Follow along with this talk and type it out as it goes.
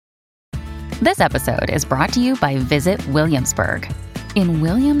This episode is brought to you by Visit Williamsburg. In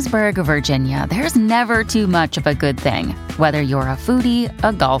Williamsburg, Virginia, there's never too much of a good thing. Whether you're a foodie,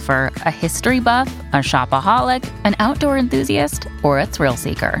 a golfer, a history buff, a shopaholic, an outdoor enthusiast, or a thrill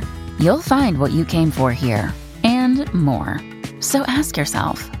seeker, you'll find what you came for here and more. So ask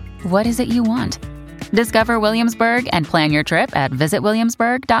yourself, what is it you want? Discover Williamsburg and plan your trip at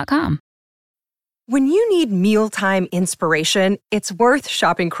visitwilliamsburg.com. When you need mealtime inspiration, it's worth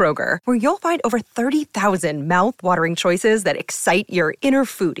shopping Kroger, where you'll find over 30,000 mouth-watering choices that excite your inner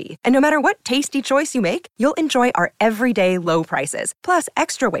foodie. And no matter what tasty choice you make, you'll enjoy our everyday low prices, plus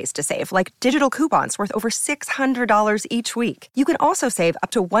extra ways to save, like digital coupons worth over $600 each week. You can also save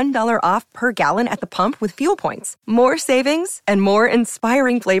up to $1 off per gallon at the pump with fuel points. More savings and more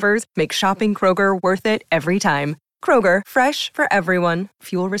inspiring flavors make shopping Kroger worth it every time. Kroger, fresh for everyone.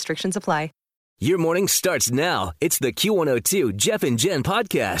 Fuel restrictions apply. Your morning starts now. It's the Q102 Jeff and Jen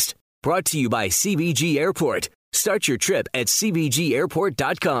podcast, brought to you by CBG Airport. Start your trip at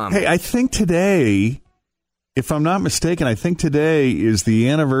CBGAirport.com. Hey, I think today, if I'm not mistaken, today is the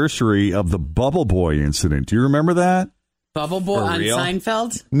anniversary of the Bubble Boy incident. Do you remember that? Bubble Boy on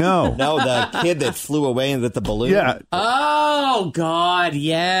Seinfeld? No. No, the kid that flew away and lit the balloon. Yeah. Oh, God,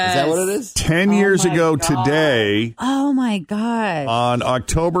 yes. Is that what it is? 10 years ago today. Oh, my God. On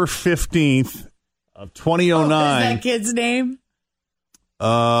October 15th of 2009. What is that kid's name?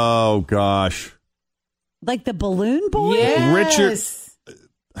 Oh, gosh. Like the balloon boy? Yes.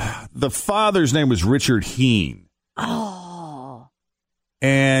 The father's name was Richard Heen. Oh.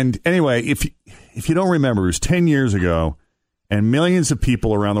 And anyway, if you don't remember, it was 10 years ago, and millions of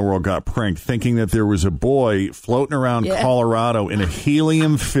people around the world got pranked thinking that there was a boy floating around Colorado in a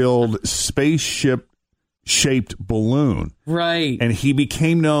helium-filled spaceship-shaped balloon. Right. And he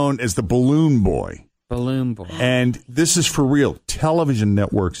became known as the Balloon Boy. Balloon Boy. And this is for real. Television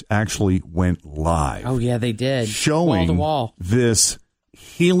networks actually went live. Oh, yeah, they did. Showing wall to wall. This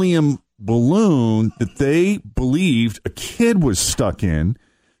helium balloon that they believed a kid was stuck in,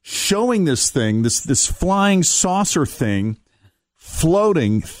 showing this thing, this flying saucer thing,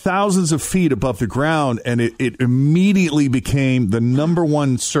 floating thousands of feet above the ground, and it immediately became the number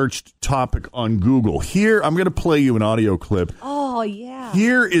one searched topic on Google. Here, I'm going to play you an audio clip. Oh, yeah.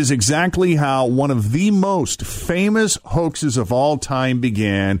 Here is exactly how one of the most famous hoaxes of all time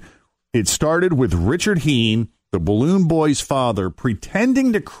began. It started with Richard Heen, the Balloon Boy's father,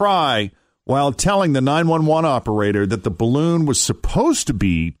 pretending to cry while telling the 911 operator that the balloon was supposed to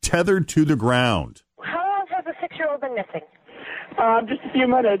be tethered to the ground. How long has the 6-year-old been missing? Just a few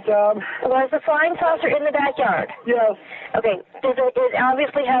minutes. Was the flying saucer in the backyard? Yes. Okay. It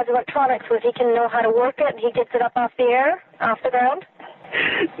obviously has electronics, so he can know how to work it. He gets it up off the air, off the ground?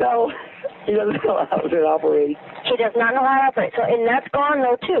 No, he doesn't know how to operate. He does not know how to operate. So, and that's gone,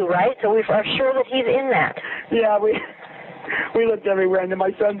 though, too, right? So we are sure that he's in that. Yeah, we looked everywhere, and then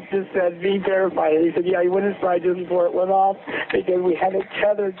my son just said, be verified. He said, yeah, he went inside just before it went off because we had it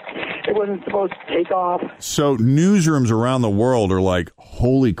tethered. It wasn't supposed to take off. So newsrooms around the world are like,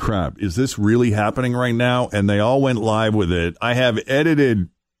 holy crap, is this really happening right now? And they all went live with it. I have edited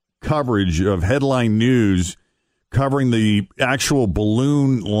coverage of headline news covering the actual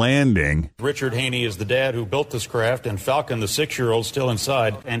balloon landing. Richard Haney is the dad who built this craft, and Falcon, the 6-year-old, still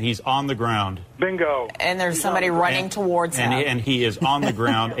inside, and he's on the ground. Bingo. And there's somebody running towards him. And he is on the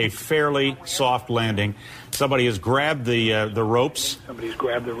ground, a fairly soft landing. Somebody has grabbed the ropes. Somebody's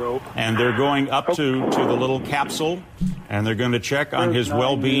grabbed the rope. And they're going up to the little capsule, and they're going to check on his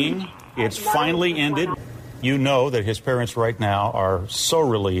well-being. It's finally ended. You know that his parents right now are so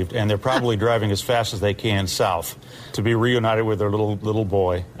relieved, and they're probably driving as fast as they can south to be reunited with their little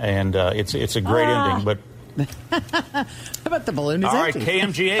boy. And it's a great ending. But how about the balloon? All right,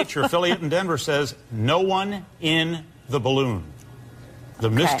 KMGH, your affiliate in Denver, says no one in the balloon.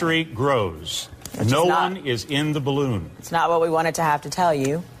 The mystery grows. No one is in the balloon. It's not what we wanted to have to tell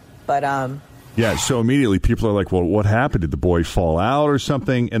you, but Yeah, so immediately people are like, well, what happened? Did the boy fall out or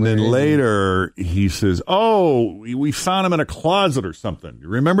something? And then later he says, oh, we found him in a closet or something. You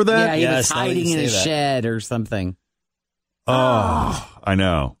remember that? Yeah, he was hiding in a shed or something. Oh, I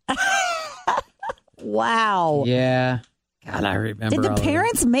know. Wow. Yeah. God, I remember. Did the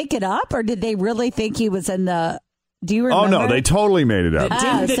parents make it up, or did they really think he was in the Do you remember? Oh, no, they totally made it up.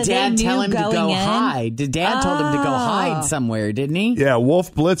 Didn't the so dad they tell knew him to going go in? hide? The dad told him to go hide somewhere, didn't he? Yeah,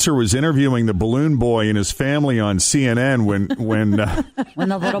 Wolf Blitzer was interviewing the balloon boy and his family on CNN when the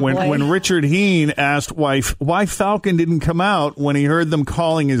little boy. when Richard Heen asked why Falcon didn't come out when he heard them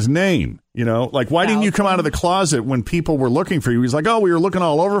calling his name. You know, like, why didn't you come out of the closet when people were looking for you? He's like, oh, we were looking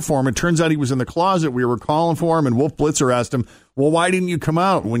all over for him. It turns out he was in the closet. We were calling for him. And Wolf Blitzer asked him, well, why didn't you come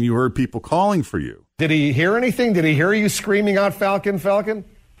out when you heard people calling for you? Did he hear anything? Did he hear you screaming out, Falcon, Falcon?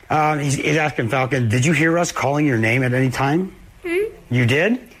 He's asking Falcon, did you hear us calling your name at any time? You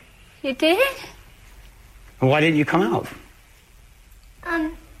did? You did? Why didn't you come out?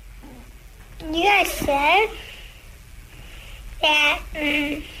 You guys said that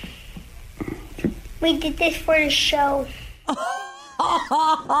we did this for the show.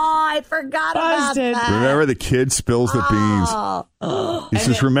 I forgot about that. Remember, the kid spills the beans. He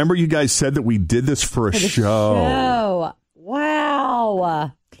says, remember you guys said that we did this for a show.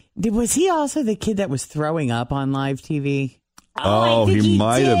 Wow. Was he also the kid that was throwing up on live TV? Oh, he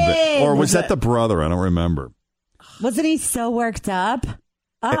might have been. Or was that the brother? I don't remember. Wasn't he so worked up?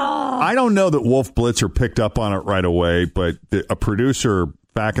 I don't know that Wolf Blitzer picked up on it right away, but a producer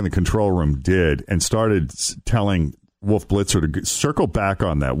back in the control room did and started telling Wolf Blitzer to circle back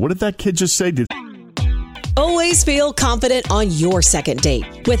on that. What did that kid just say? Always feel confident on your second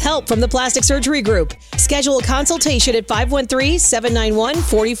date. With help from the Plastic Surgery Group. Schedule a consultation at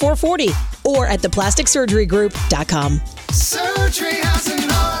 513-791-4440 or at theplasticsurgerygroup.com. Surgery has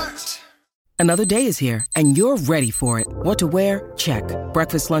an art. Another day is here, and you're ready for it. What to wear? Check.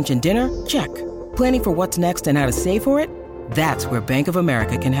 Breakfast, lunch, and dinner? Check. Planning for what's next and how to save for it? That's where Bank of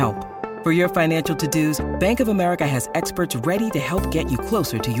America can help. For your financial to-dos, Bank of America has experts ready to help get you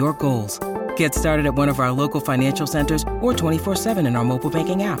closer to your goals. Get started at one of our local financial centers or 24/7 in our mobile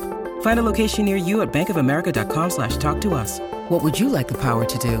banking app. Find a location near you at bankofamerica.com/talktous. What would you like the power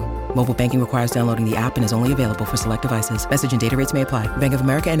to do? Mobile banking requires downloading the app and is only available for select devices. Message and data rates may apply. Bank of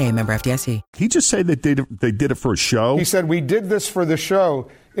America N.A., member FDIC. He just said that they did it for a show? He said, we did this for the show,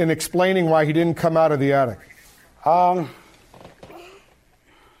 in explaining why he didn't come out of the attic.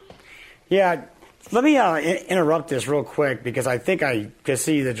 Yeah, let me interrupt this real quick because I think I can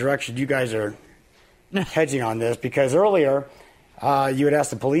see the direction you guys are hedging on this. Because earlier, you had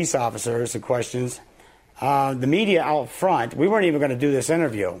asked the police officers some questions. The media out front, we weren't even going to do this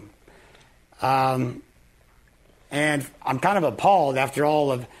interview. And I'm kind of appalled after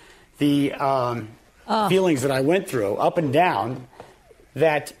all of the feelings that I went through, up and down,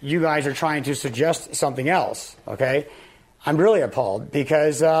 that you guys are trying to suggest something else, okay? I'm really appalled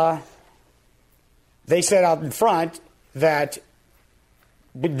because they said out in front that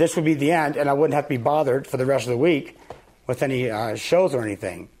this would be the end and I wouldn't have to be bothered for the rest of the week with any shows or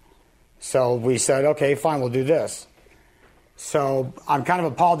anything. So we said, okay, fine, we'll do this. So I'm kind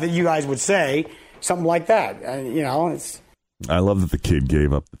of appalled that you guys would say something like that. You know, it's. I love that the kid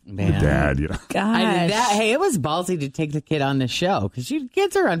gave up the dad. You know, Hey, it was ballsy to take the kid on the show because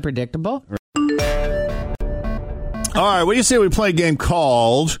kids are unpredictable. All right, what do you say we play a game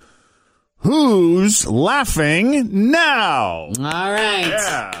called Who's Laughing Now? All right.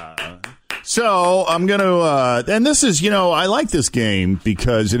 Yeah. So I'm going to, and this is, I like this game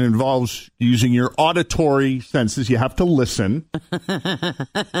because it involves using your auditory senses. You have to listen.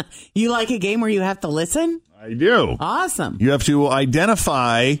 You like a game where you have to listen? I do. Awesome. You have to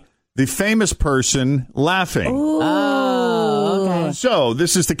identify the famous person laughing. Oh, okay. So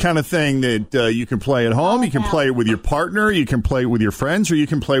this is the kind of thing that you can play at home. You can play it with your partner. You can play it with your friends, or you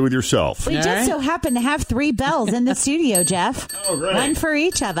can play with yourself. We just so happen to have 3 bells in the studio, Jeff. Oh, great. One for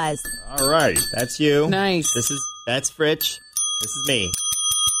each of us. All right. That's you. Nice. That's Fritch. This is me.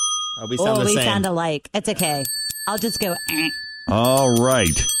 We sound the we same. sound alike. It's okay. I'll just go. All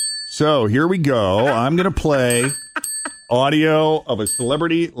right. So here we go. I'm going to play audio of a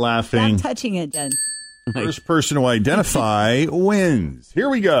celebrity laughing. Stop touching it, Jen. First person to identify wins. Here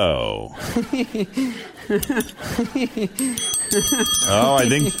we go. I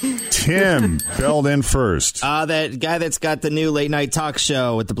think Tim belled in first. That guy that's got the new late night talk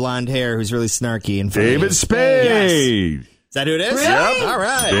show with the blonde hair who's really snarky and funny. David Spade. Yes. Is that who it is? Really? Yep. All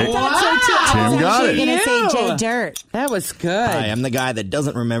right. I thought so too. Tim got it. I was going to say Jay Dirt. That was good. I am the guy that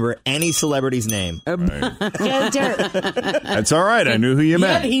doesn't remember any celebrity's name. Joe Dirt. That's all right. I knew who you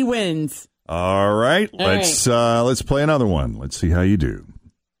meant. Yeah, he wins. All right. Let's play another one. Let's see how you do.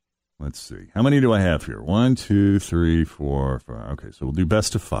 Let's see. How many do I have here? 1, 2, 3, 4, 5. Okay, so we'll do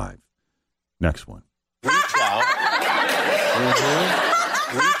best of 5. Next one. Reach out. Reach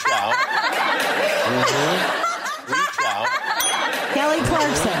out. Reach out. Kelly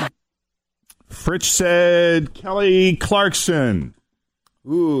Clarkson. Fritch said Kelly Clarkson.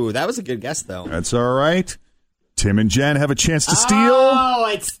 Ooh, that was a good guess, though. That's all right. Tim and Jen have a chance to steal. Oh,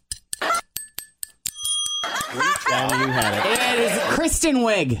 it's... Jen, you had it. It is Kristen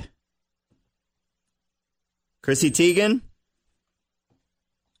Wiig. Chrissy Teigen?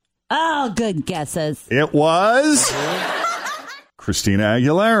 Oh, good guesses. It was Christina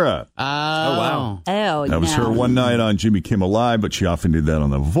Aguilera. Oh, wow. Oh, That was her one night on Jimmy Kimmel Live, but she often did that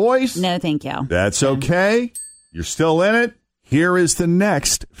on The Voice. No, thank you. That's okay. You're still in it. Here is the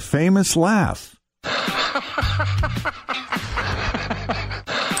next famous laugh.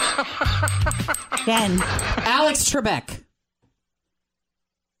 Jen. Alex Trebek.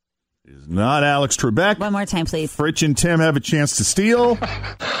 It is not Alex Trebek. One more time, please. Fritch and Tim have a chance to steal.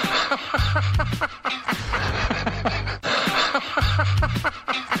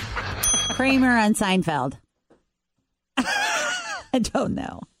 Kramer on Seinfeld. I don't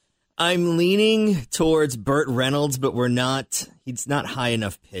know. I'm leaning towards Burt Reynolds, but he's not high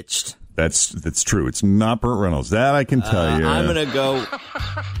enough pitched. That's true. It's not Burt Reynolds. That I can tell you. I'm going to go...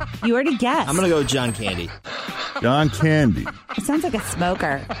 You already guessed. I'm going to go John Candy. John Candy. It sounds like a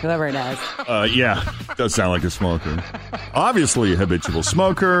smoker, whoever it is. Yeah, does sound like a smoker. Obviously a habitual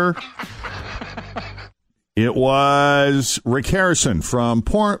smoker. It was Rick Harrison from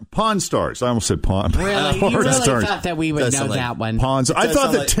Pawn Stars. I almost said Pawn. Really? You really Stars. thought that we would know that one. Pawn Stars. I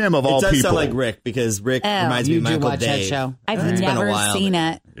thought that Tim, of all people. It does sound like Rick, because Rick reminds me of Michael watch Dave. that show? I've It's been a never while, seen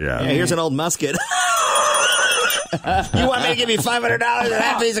but- it. Yeah. Here's an old musket. You want me to give you $500 for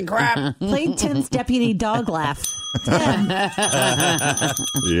that piece of crap? Played Tim's deputy dog laugh. Tim.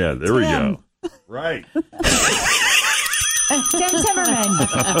 Yeah, there we go. Right. Tim Timmerman.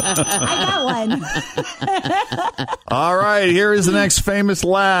 I got one. All right, here is the next famous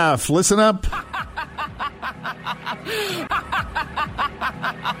laugh. Listen up.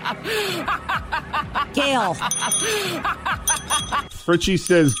 Gail. Fritchie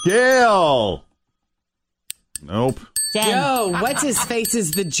says Gail. Nope. Jen. Joe, what's his face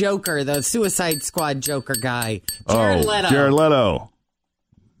is the Joker, the Suicide Squad Joker guy. Jared Leto. Jared Leto.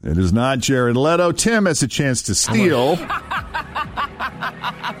 It is not Jared Leto. Tim has a chance to steal.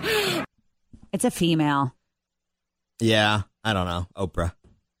 It's a female. Yeah, I don't know. Oprah.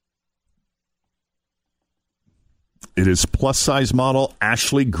 It is plus-size model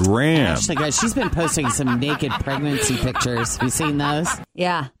Ashley Graham. Ashley, guys, she's been posting some naked pregnancy pictures. Have you seen those?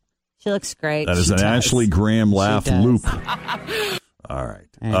 Yeah. She looks great. That is an Ashley Graham laugh loop. All right.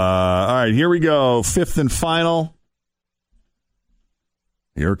 All right, here we go. Fifth and final.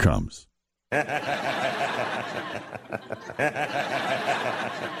 Here it comes.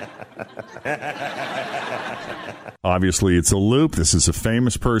 Obviously, it's a loop. This is a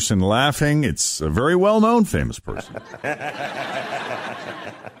famous person laughing. It's a very well-known famous person.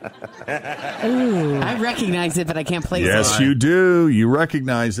 Ooh. I recognize it, but I can't place it. Yes, you do. You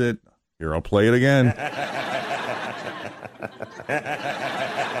recognize it. Here, I'll play it again.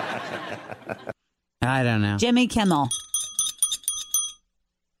 I don't know. Jimmy Kimmel.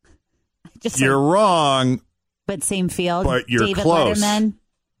 You're wrong. But same field. But you're David close. Letterman.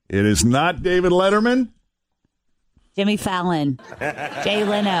 It is not David Letterman. Jimmy Fallon. Jay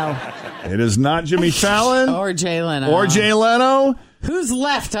Leno. It is not Jimmy Fallon. Or Jay Leno. Or Jay Leno. Who's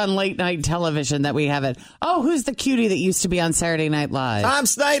left on late night television that we haven't? Oh, who's the cutie that used to be on Saturday Night Live? Tom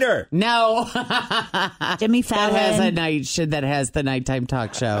Snyder. No. Jimmy Fallon. That has the nighttime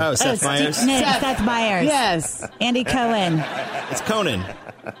talk show. Oh, Seth Meyers. Seth Meyers. Yes. Andy Cohen. It's Conan.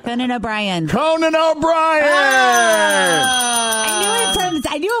 Conan O'Brien. Conan O'Brien.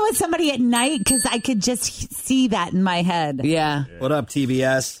 I knew it was somebody at night because I could just see that in my head. Yeah. What up,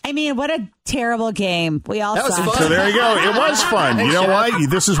 TBS? I mean, what a terrible game. We all That was sucked. fun. So there you go. It was fun. You know why?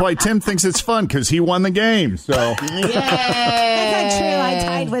 This is why Tim thinks it's fun, because he won the game. So That's not true. I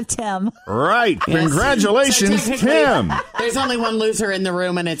tied with Tim. right. Yes. Congratulations, So technically, Tim. There's only one loser in the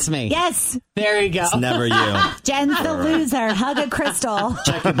room, and it's me. Yes. There you go. It's never you. Jen's the loser. Hug a crystal.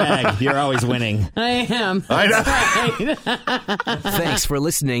 Check your bag. You're always winning. I am. I know. Thanks for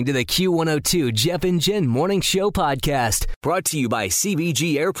listening to the Q102 Jeff and Jen Morning Show podcast, brought to you by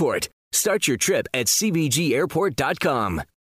CBG Airport. Start your trip at CBGAirport.com.